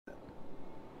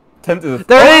Tempted.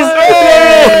 There it is!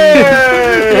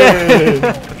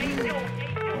 Yeah!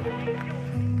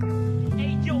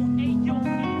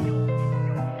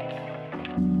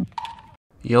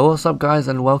 Yo, what's up guys,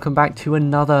 and welcome back to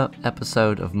another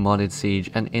episode of Modded Siege.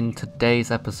 And in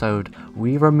today's episode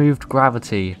we removed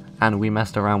gravity and we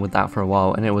messed around with that for a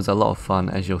while, and it was a lot of fun,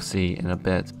 as you'll see in a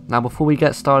bit. Now before we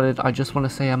get started, I just want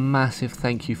to say a massive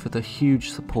thank you for the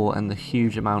huge support and the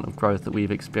huge amount of growth that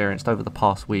we've experienced over the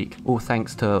past week. All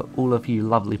thanks to all of you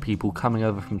lovely people coming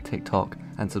over from TikTok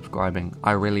and subscribing.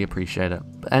 I really appreciate it.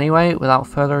 But anyway, without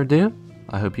further ado,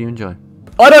 I hope you enjoy.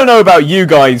 I don't know about you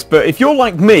guys, but if you're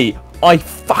like me, I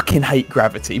fucking hate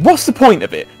gravity. What's the point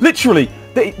of it? Literally,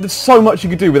 there's so much you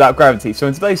could do without gravity. So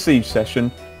in today's Siege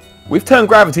session, we've turned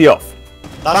gravity off.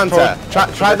 Hunter,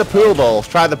 try the pool balls.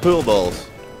 Try the pool balls.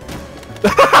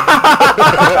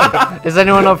 Is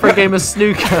anyone up for a game of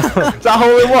snooker? Is that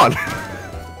hole in one?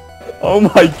 Oh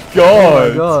my Oh god.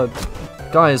 my god.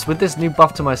 Guys, with this new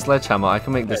buff to my sledgehammer, I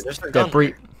can make this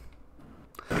debris.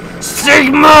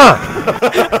 Sigma!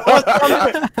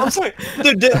 I'm sorry,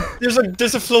 dude,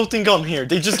 there's a floating gun here.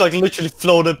 They just like literally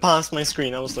floated past my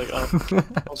screen. I was like, oh,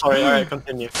 I'm sorry. All right,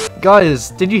 continue. Guys,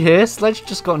 did you hear? Sledge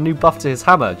just got a new buff to his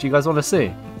hammer. Do you guys want to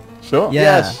see? Sure.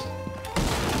 Yes.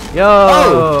 Yo!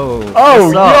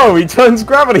 Oh, yo, he turns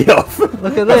gravity off.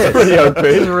 Look at That's this. pretty OP.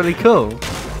 This is really cool.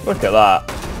 Look at that.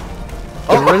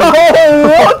 Oh, really?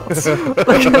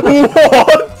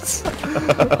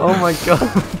 What? Oh my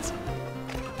god.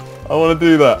 I want to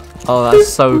do that. Oh, that's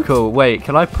so cool. Wait,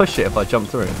 can I push it if I jump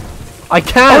through? I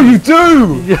can! Oh, you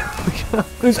do! Yeah.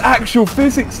 There's actual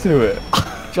physics to it.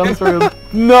 Jump through.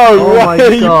 No Oh my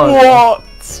way! God. What? That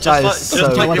is Just so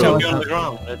like you cool. would be on the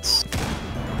ground. It's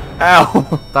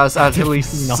Ow! That's actually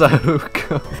so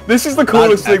cool. This is the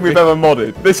coolest thing we've ever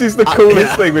modded. This is the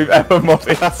coolest thing we've ever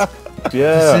modded.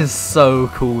 Yeah. This is so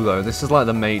cool though. This is like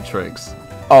the Matrix.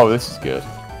 Oh, this is good.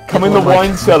 Come in the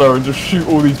wine cellar and just shoot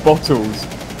all these bottles.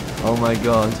 Oh my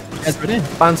god. Yes, we're in.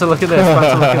 Banter, look at this.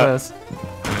 Banter, look at this.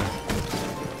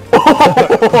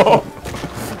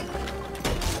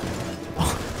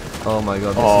 Oh my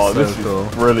god, this is so cool.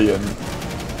 Brilliant.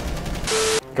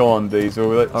 Go on,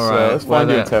 Deezel. Let's find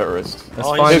you a terrorist. Let's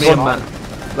Oh, find he's me a on.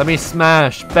 man. Let me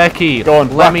smash. Becky, Go on,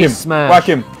 let whack me him. smash. Whack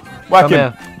him. Whack Come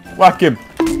him. here. Whack him.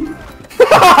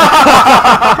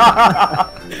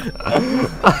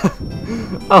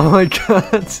 Oh my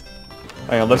god.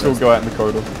 Hang on, let's all go out in the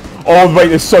corridor. Oh wait,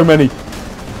 there's so many.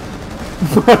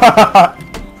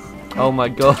 Oh my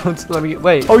god. Let me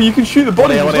wait. Oh, you can shoot the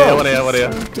body as well. What are you?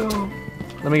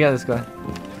 Let me get this guy.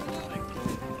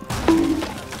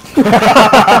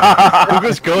 Look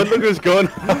who's going, look who's going.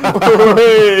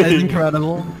 That's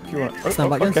incredible. Stand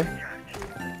back, guys. Okay.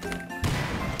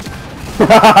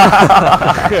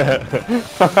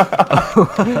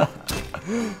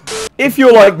 If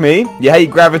you're like me, you hate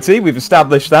gravity, we've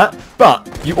established that, but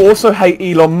you also hate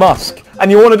Elon Musk, and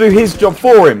you want to do his job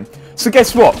for him. So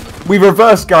guess what? We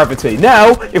reverse gravity.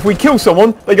 Now, if we kill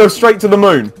someone, they go straight to the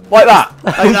moon. Like that.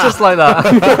 Just like that.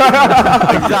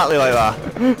 Exactly like that.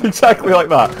 Exactly like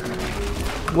that.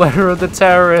 Where are the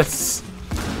terrorists?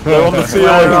 They're on the ceiling.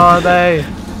 Where are they?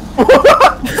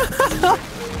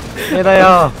 Here they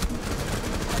are.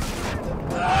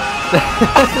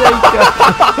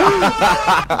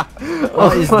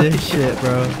 What is this shit,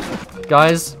 bro?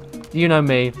 Guys, you know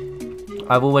me.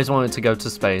 I've always wanted to go to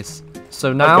space.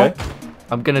 So now, Okay.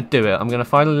 I'm gonna do it. I'm gonna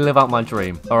finally live out my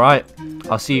dream. Alright?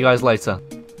 I'll see you guys later.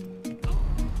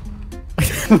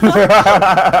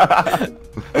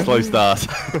 Slow start.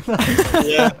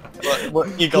 yeah. What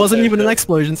you It got wasn't there, even an Joe.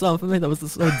 explosion sound for me, that was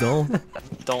so dull.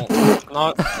 Don't.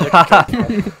 Not.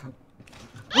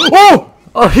 Oh!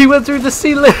 Oh, he went through the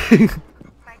ceiling!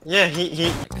 Yeah,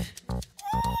 he.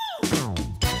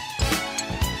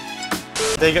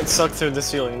 They get sucked through the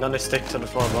ceiling, then they stick to the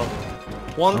floor above.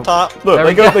 One top. Look, There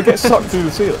they we go. they get sucked through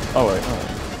the ceiling. Oh wait, alright.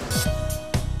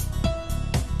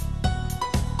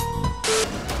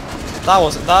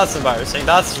 That's embarrassing.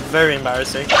 That's very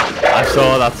embarrassing. I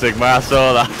saw that, Sigma, I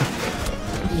saw that.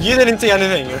 You didn't see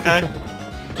anything, okay?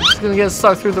 He's gonna get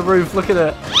sucked through the roof, look at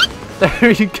it.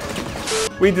 There you go.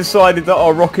 We decided that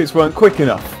our rockets weren't quick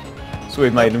enough, so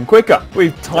we've made them quicker.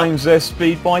 We've times their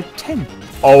speed by 10.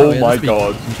 Oh yeah, my that's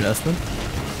god. Interesting.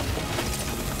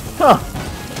 Huh.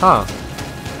 Huh.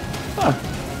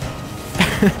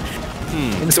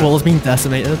 This wall has been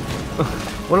decimated.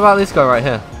 What about this guy right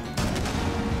here?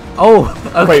 Oh,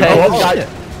 Wait, okay. what? Shit.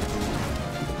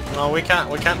 No, we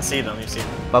can't see them. You see.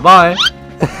 Bye-bye.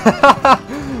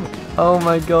 Oh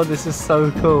my god, this is so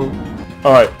cool.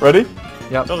 Alright, ready?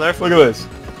 Yep. Still there. Look at this.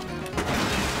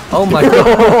 Oh my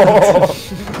god.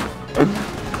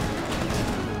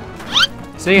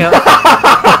 See ya.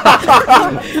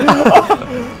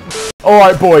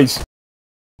 Alright, boys.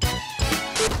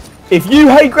 If you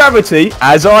hate gravity,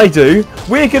 as I do,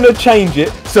 we're gonna change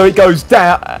it so it goes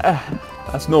down.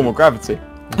 That's normal gravity.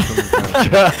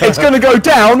 It's gonna go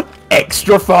down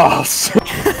extra fast.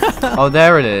 Oh,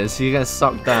 there it is. You get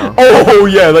sucked down. Oh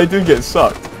yeah, they do get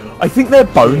sucked. I think their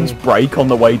bones break on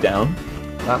the way down.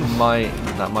 That might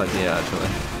be it actually.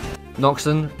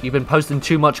 Noxon, you've been posting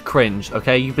too much cringe.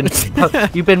 Okay, you've been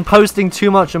posting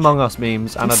too much Among Us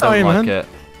memes, and I don't like it.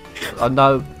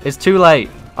 No, it's too late.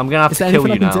 I'm gonna have to kill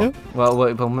you now.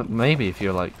 Well, maybe if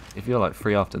you're like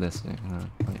free after this. You know,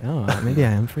 like, Oh, maybe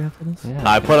I am free after this. yeah.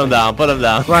 Alright, put him down. Put him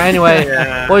down. Right. Anyway,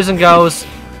 boys and girls,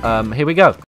 here we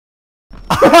go.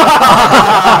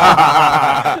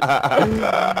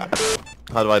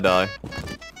 How do I die?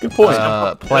 Good point.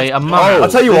 Play Among I'll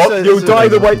Us. tell you what, this you'll is die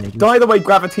the way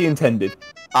gravity intended.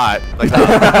 Alright, like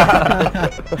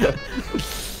that.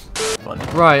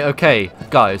 Right. Okay,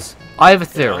 guys, I have a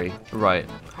theory. Right.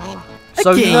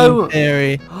 So you know.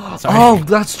 Theory. Oh,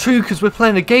 that's true, because we're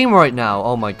playing a game right now.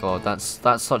 Oh my god, that's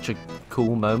such a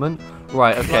cool moment.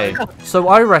 Right, okay. So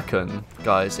I reckon,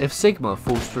 guys, if Sigma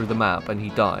falls through the map and he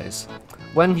dies,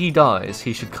 when he dies,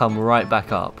 he should come right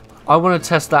back up. I want to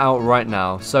test that out right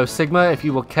now. So Sigma, if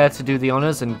you will care to do the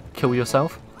honors and kill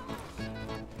yourself.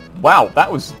 Wow,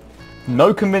 that was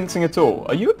no convincing at all.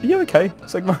 Are you okay,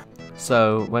 Sigma?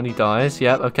 So when he dies,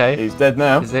 yep, okay. He's dead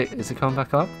now. Is it coming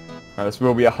back up? Right, this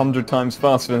will be 100 times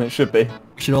faster than it should be.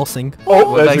 We should all sing.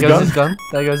 Oh, Well, there's there a goes gun. his gun.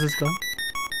 There goes his gun.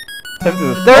 There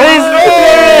There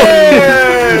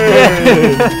it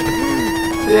is!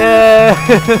 Yeah!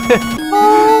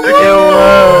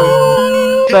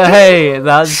 But hey,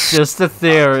 that's just a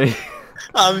theory.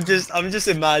 I'm just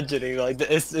imagining, like,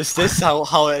 is this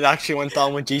how it actually went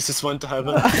down when Jesus went to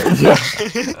heaven? Yeah.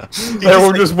 They're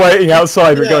all just waiting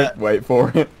outside. We're going, wait for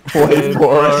it. Wait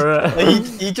for it. Like,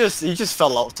 he just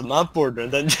fell off the map border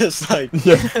and then just like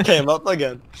came up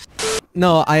again.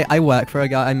 No, I work for a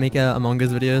guy. I make Among Us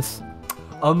videos.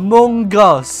 Among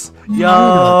Us!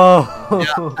 Yo!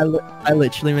 Yeah, I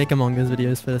literally make Among Us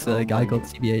videos for this guy called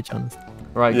CBH, honest.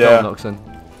 Right, Yeah. go on, Noxon.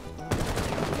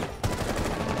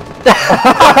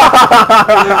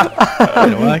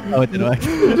 Did it work? Oh, it did work.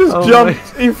 He just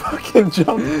jumped. He fucking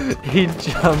jumped. He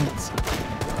jumped.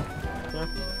 Yeah,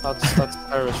 that's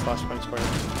Irish flashbang square.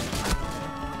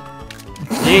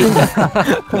 Yeet.